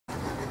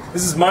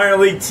This is Minor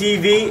League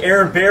TV,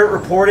 Aaron Barrett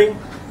reporting.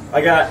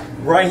 I got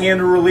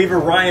right-handed reliever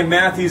Ryan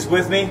Matthews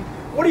with me.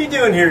 What are you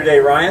doing here today,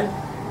 Ryan?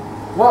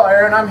 Well,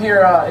 Aaron, I'm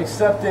here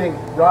accepting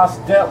Ross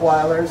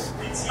Detweiler's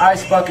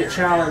Ice Bucket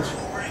Challenge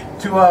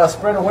to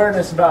spread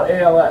awareness about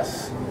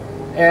ALS.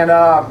 And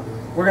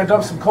we're going to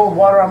dump some cold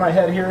water on my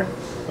head here.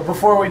 But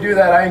before we do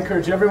that, I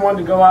encourage everyone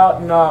to go out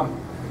and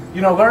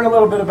learn a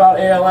little bit about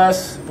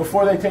ALS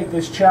before they take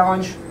this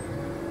challenge.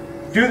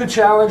 Do the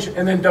challenge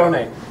and then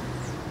donate.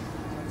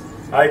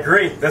 I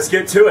agree. Let's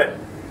get to it.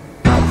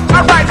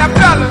 All right, now,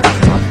 fellas.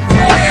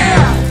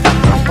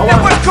 Yeah. Hold It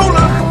on. was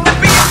cooler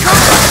than being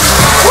cool.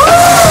 Woo!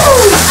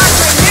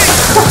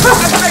 I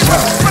can hear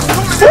you.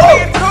 What's cooler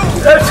than being cool?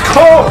 That's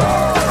cold!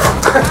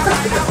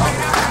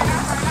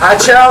 I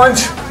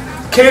challenge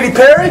Katy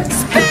Perry,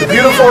 the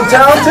beautiful and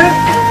talented.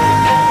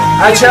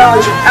 I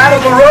challenge Adam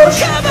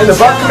LaRoche and the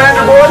Buck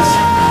Commander Boys.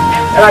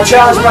 And I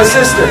challenge my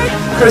sister,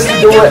 Kristen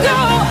DeWitt.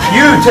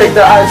 You take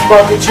the Ice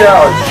Bucket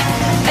Challenge.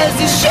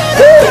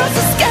 Woo!